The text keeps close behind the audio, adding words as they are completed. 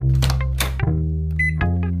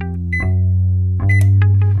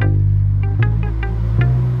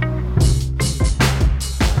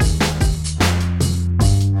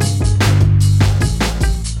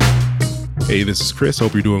Hey, this is Chris.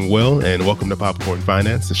 Hope you're doing well, and welcome to Popcorn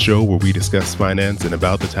Finance, the show where we discuss finance and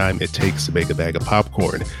about the time it takes to make a bag of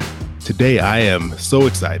popcorn. Today, I am so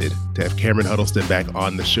excited to have Cameron Huddleston back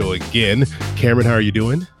on the show again. Cameron, how are you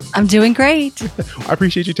doing? I'm doing great. I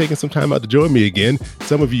appreciate you taking some time out to join me again.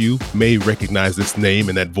 Some of you may recognize this name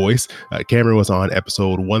and that voice. Cameron was on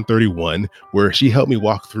episode 131, where she helped me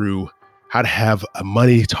walk through how to have a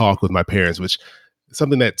money talk with my parents, which is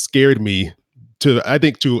something that scared me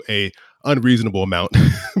to a unreasonable amount.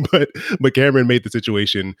 but Cameron made the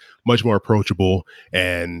situation much more approachable,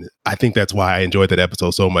 and I think that's why I enjoyed that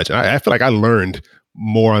episode so much. I feel like I learned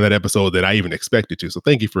more on that episode than I even expected to. So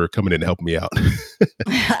thank you for coming in and helping me out.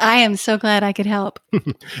 I am so glad I could help.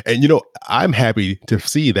 And I'm happy to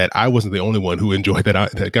see that I wasn't the only one who enjoyed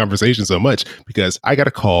that conversation so much, because I got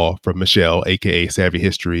a call from Michelle, aka Savvy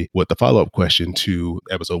History, with the follow-up question to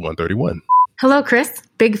episode 131. Hello, Chris.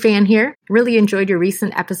 Big fan here. Really enjoyed your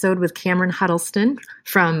recent episode with Cameron Huddleston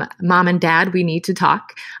from Mom and Dad, We Need to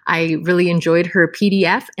Talk. I really enjoyed her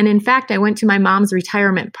PDF. And in fact, I went to my mom's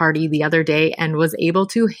retirement party the other day and was able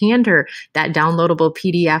to hand her that downloadable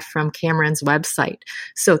PDF from Cameron's website.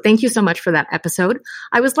 So thank you so much for that episode.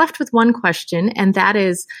 I was left with one question, and that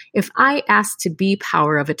is, if I asked to be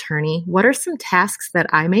power of attorney, what are some tasks that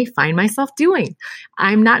I may find myself doing?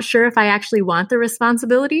 I'm not sure if I actually want the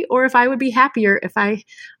responsibility or if I would be happier if I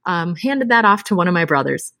handed that off to one of my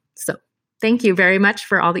brothers. So thank you very much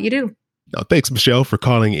for all that you do. No, thanks, Michelle, for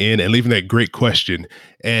calling in and leaving that great question.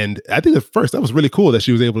 And I think that was really cool that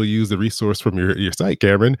she was able to use the resource from your site,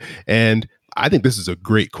 Cameron. And I think this is a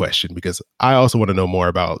great question, because I also want to know more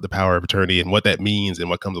about the power of attorney and what that means and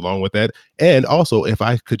what comes along with that. And also, if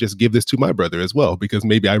I could just give this to my brother as well, because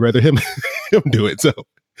maybe I'd rather him do it. So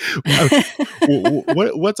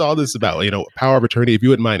what's all this about? Power of attorney, if you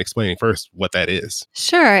wouldn't mind explaining first what that is.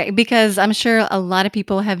 Sure, because I'm sure a lot of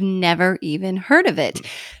people have never even heard of it.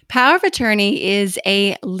 Power of attorney is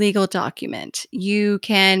a legal document. You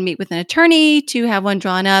can meet with an attorney to have one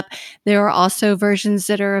drawn up. There are also versions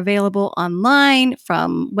that are available online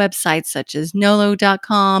from websites such as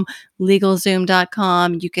nolo.com,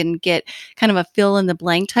 LegalZoom.com. You can get kind of a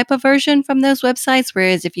fill-in-the-blank type of version from those websites,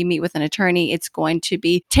 whereas if you meet with an attorney, it's going to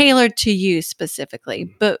be tailored to you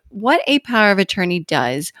specifically. But what a power of attorney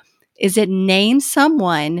does is it names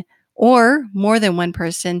someone or more than one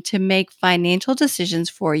person to make financial decisions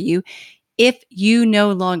for you if you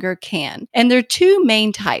no longer can. And there are two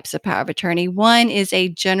main types of power of attorney. One is a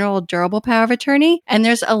general durable power of attorney, and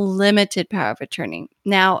there's a limited power of attorney.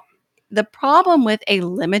 Now, the problem with a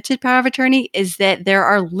limited power of attorney is that there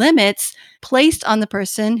are limits placed on the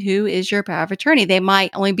person who is your power of attorney. They might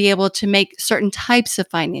only be able to make certain types of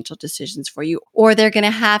financial decisions for you, or they're going to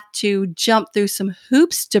have to jump through some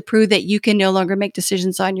hoops to prove that you can no longer make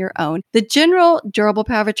decisions on your own. The general durable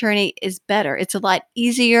power of attorney is better. It's a lot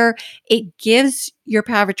easier. It gives your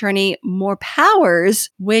power of attorney more powers,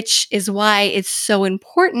 which is why it's so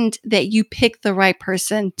important that you pick the right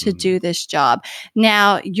person to do this job.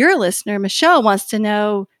 Now, your listener, Michelle, wants to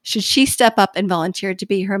know, should she step up and volunteer to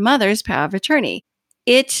be her mother's power of attorney?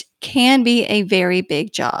 It can be a very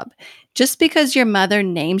big job. Just because your mother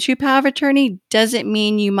names you power of attorney doesn't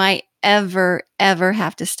mean you might ever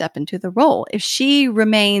have to step into the role. If she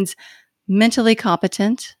remains mentally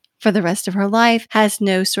competent for the rest of her life, has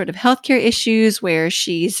no sort of healthcare issues where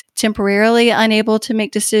she's temporarily unable to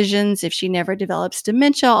make decisions, if she never develops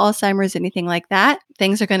dementia, Alzheimer's, anything like that,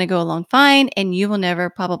 things are going to go along fine, and you will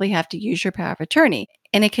never probably have to use your power of attorney.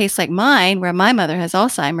 In a case like mine, where my mother has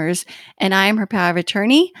Alzheimer's and I am her power of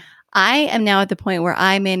attorney, I am now at the point where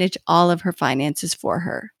I manage all of her finances for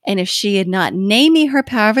her. And if she had not named me her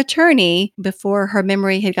power of attorney before her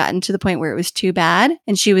memory had gotten to the point where it was too bad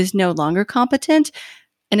and she was no longer competent,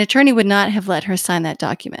 an attorney would not have let her sign that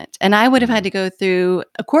document. And I would have had to go through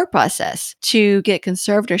a court process to get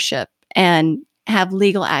conservatorship and have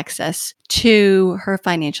legal access to her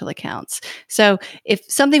financial accounts. So if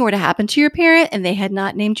something were to happen to your parent and they had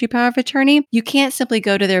not named you power of attorney, you can't simply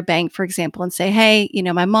go to their bank, for example, and say, hey,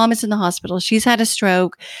 my mom is in the hospital. She's had a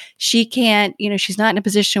stroke. She can't, she's not in a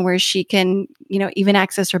position where she can, even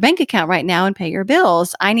access her bank account right now and pay your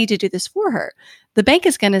bills. I need to do this for her. The bank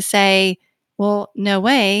is going to say, well, no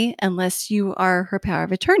way, unless you are her power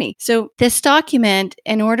of attorney. So this document,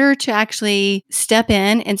 in order to actually step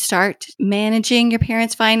in and start managing your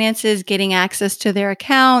parents' finances, getting access to their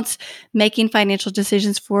accounts, making financial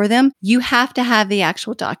decisions for them, you have to have the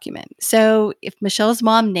actual document. So if Michelle's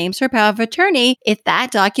mom names her power of attorney, if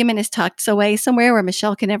that document is tucked away somewhere where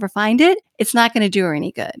Michelle can never find it, it's not going to do her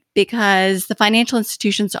any good, because the financial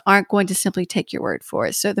institutions aren't going to simply take your word for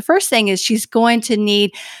it. So the first thing is she's going to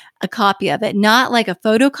need a copy of it, not like a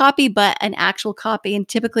photocopy, but an actual copy. And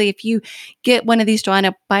typically, if you get one of these drawn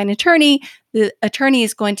up by an attorney, the attorney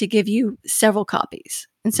is going to give you several copies.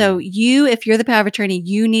 And so if you're the power of attorney,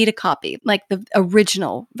 you need a copy, like the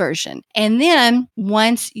original version. And then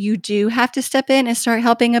once you do have to step in and start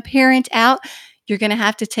helping a parent out, you're going to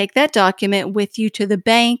have to take that document with you to the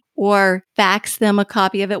bank or fax them a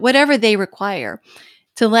copy of it, whatever they require,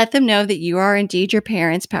 to let them know that you are indeed your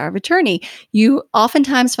parent's power of attorney.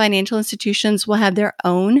 Oftentimes financial institutions will have their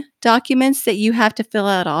own documents that you have to fill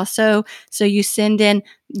out also. So you send in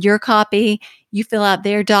your copy, you fill out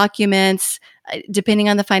their documents. Depending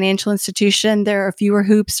on the financial institution, there are fewer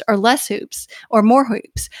hoops or less hoops or more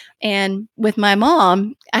hoops. And with my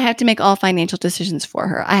mom, I have to make all financial decisions for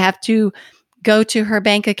her. I have to go to her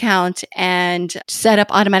bank account and set up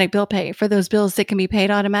automatic bill pay for those bills that can be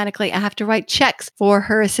paid automatically. I have to write checks for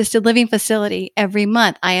her assisted living facility every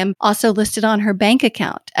month. I am also listed on her bank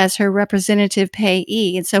account as her representative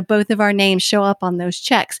payee. And so both of our names show up on those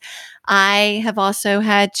checks. I have also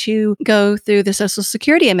had to go through the Social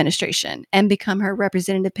Security Administration and become her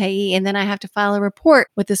representative payee. And then I have to file a report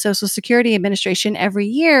with the Social Security Administration every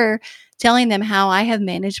year telling them how I have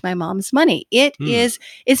managed my mom's money. It's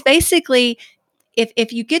basically,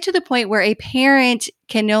 if you get to the point where a parent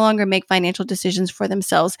can no longer make financial decisions for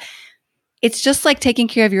themselves, it's just like taking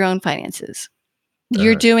care of your own finances.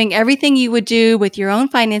 You're doing everything you would do with your own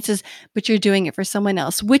finances, but you're doing it for someone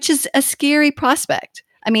else, which is a scary prospect.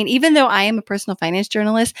 I mean, even though I am a personal finance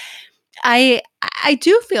journalist, I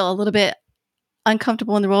do feel a little bit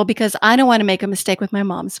uncomfortable in the role because I don't want to make a mistake with my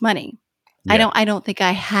mom's money. Yeah. I don't think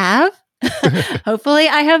I have. Hopefully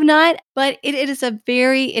I have not, but it is a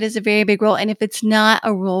very big role. And if it's not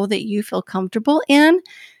a role that you feel comfortable in,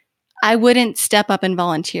 I wouldn't step up and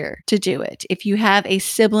volunteer to do it. If you have a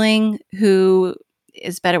sibling who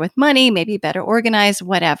is better with money, maybe better organized,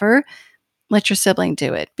 whatever, let your sibling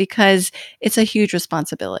do it because it's a huge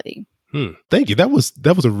responsibility. Thank you. That was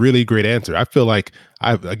a really great answer. I feel like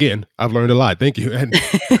I've learned a lot. Thank you. And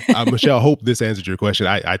Michelle, I hope this answered your question.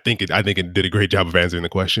 I think it did a great job of answering the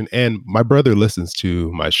question. And my brother listens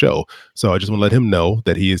to my show. So I just want to let him know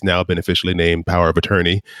that he has now been officially named power of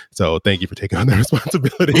attorney. So thank you for taking on the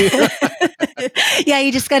responsibility. Yeah,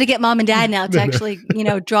 you just got to get mom and dad now to actually,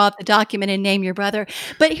 draw up the document and name your brother.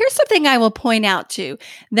 But here's something I will point out too,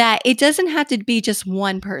 that it doesn't have to be just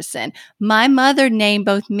one person. My mother named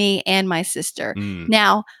both me and my sister.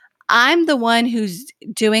 Now, I'm the one who's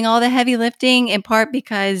doing all the heavy lifting, in part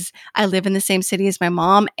because I live in the same city as my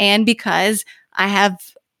mom and because I have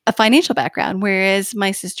a financial background, whereas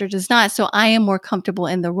my sister does not. So I am more comfortable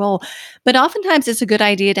in the role. But oftentimes it's a good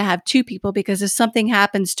idea to have two people because if something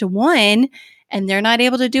happens to one and they're not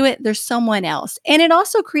able to do it, there's someone else. And it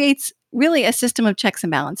also creates really a system of checks and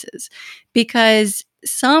balances because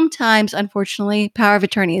sometimes, unfortunately, power of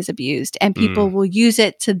attorney is abused and people will use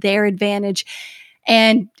it to their advantage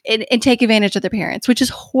and take advantage of their parents, which is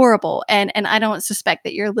horrible. And I don't suspect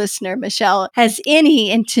that your listener, Michelle, has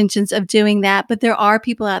any intentions of doing that, but there are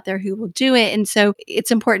people out there who will do it. And so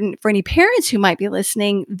it's important for any parents who might be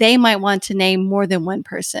listening, they might want to name more than one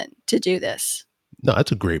person to do this. No,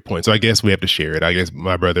 that's a great point. So I guess we have to share it. I guess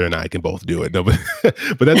my brother and I can both do it. No, but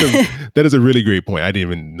that is a really great point. I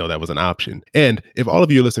didn't even know that was an option. And if all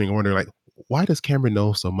of you are listening are wondering, like, why does Cameron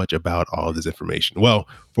know so much about all of this information? Well,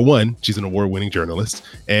 for one, she's an award-winning journalist,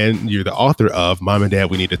 and you're the author of Mom and Dad,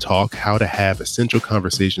 We Need to Talk, How to Have Essential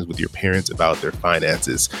Conversations with Your Parents About Their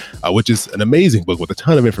Finances, which is an amazing book with a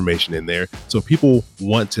ton of information in there. So if people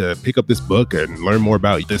want to pick up this book and learn more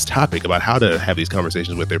about this topic, about how to have these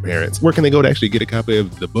conversations with their parents, where can they go to actually get a copy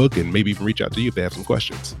of the book and maybe even reach out to you if they have some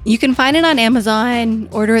questions? You can find it on Amazon,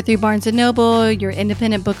 order it through Barnes & Noble, your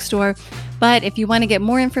independent bookstore. But if you want to get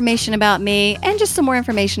more information about me and just some more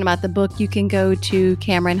information about the book, you can go to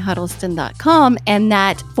CameronHuddleston.com. And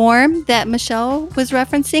that form that Michelle was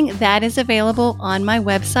referencing, that is available on my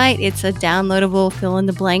website. It's a downloadable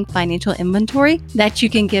fill-in-the-blank financial inventory that you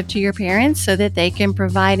can give to your parents so that they can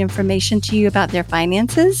provide information to you about their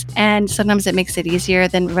finances. And sometimes it makes it easier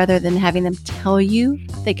rather than having them tell you,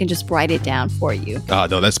 they can just write it down for you.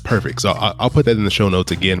 No, that's perfect. So I'll put that in the show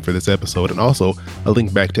notes again for this episode, and also a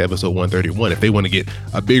link back to episode 131 if they want to get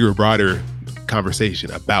a bigger, broader conversation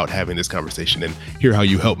about having this conversation and hear how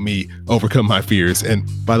you help me overcome my fears. And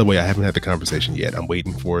by the way, I haven't had the conversation yet. I'm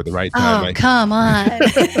waiting for the right time. Oh, come on.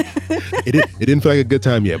 It didn't feel like a good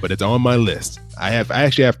time yet, but it's on my list. I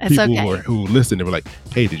actually have people who listen and were like,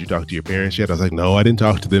 hey, did you talk to your parents yet? I was like, no, I didn't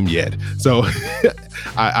talk to them yet. So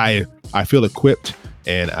I feel equipped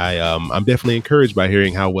And I'm definitely encouraged by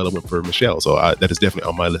hearing how well it went for Michelle. So that is definitely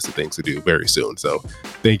on my list of things to do very soon. So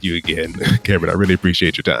thank you again, Cameron. I really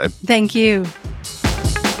appreciate your time. Thank you.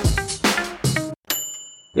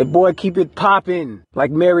 Yeah, boy, keep it poppin' like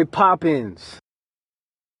Mary Poppins.